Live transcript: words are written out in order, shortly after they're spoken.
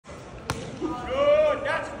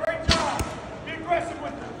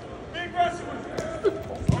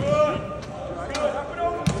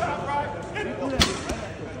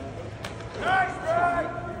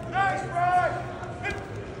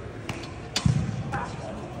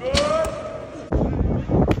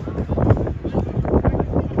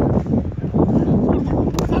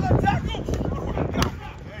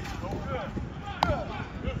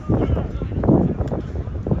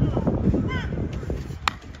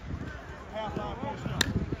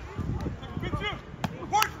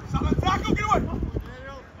it.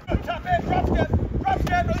 Good. Top head, drop step, no, drop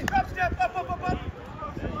step, up.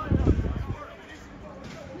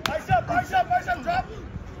 Ice up, drop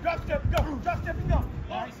step, go, and go.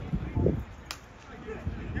 Nice.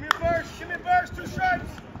 Give me a burst, two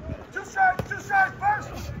stripes,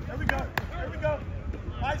 burst. There we go.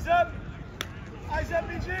 Eyes up,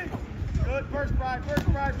 BG. Good, first pride.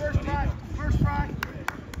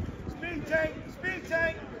 Speed tank.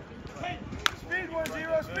 Speed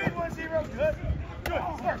 1-0, good.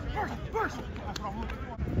 First. That's what I'm looking for.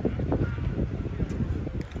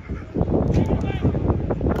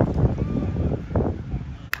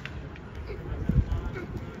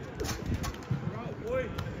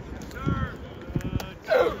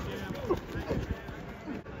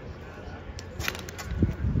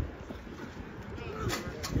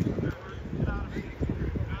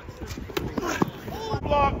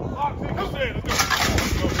 Block, take a set.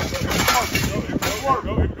 Let's go. Just work.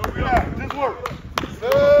 Good. Here we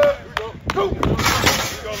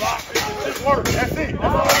go, lock. Just work. That's it.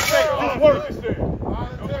 That's all I say. Just work. Let's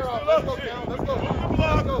go.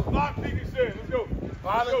 Lock, take a set. Let's go.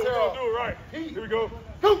 Let's do it right. Here we go.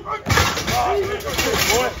 Go. Boy.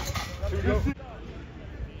 Here we go.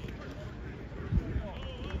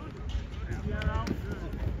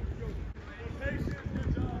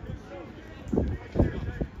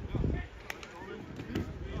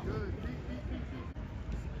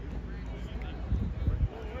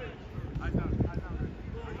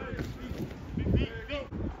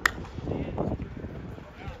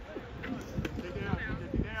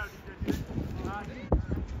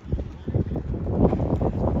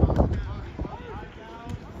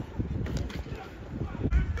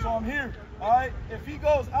 So I'm here, all right? If he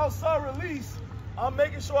goes outside release, I'm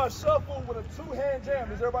making sure I shuffle with a two-hand jam.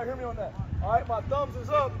 Does everybody hear me on that? All right, my thumbs is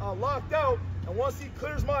up, I'm locked out, and once he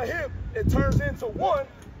clears my hip, it turns into 1,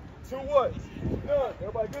 2 what? None.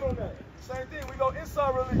 Everybody good on that? Same thing, we go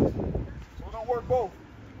inside release. So we're gonna work both.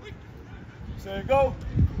 So there you go.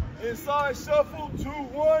 Inside shuffle,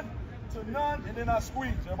 2-1 to none, and then I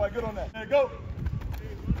squeeze. Everybody good on that? There you go.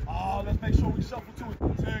 Let's make sure we shuffle to it.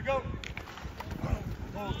 There you go.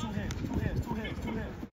 Oh, two hands.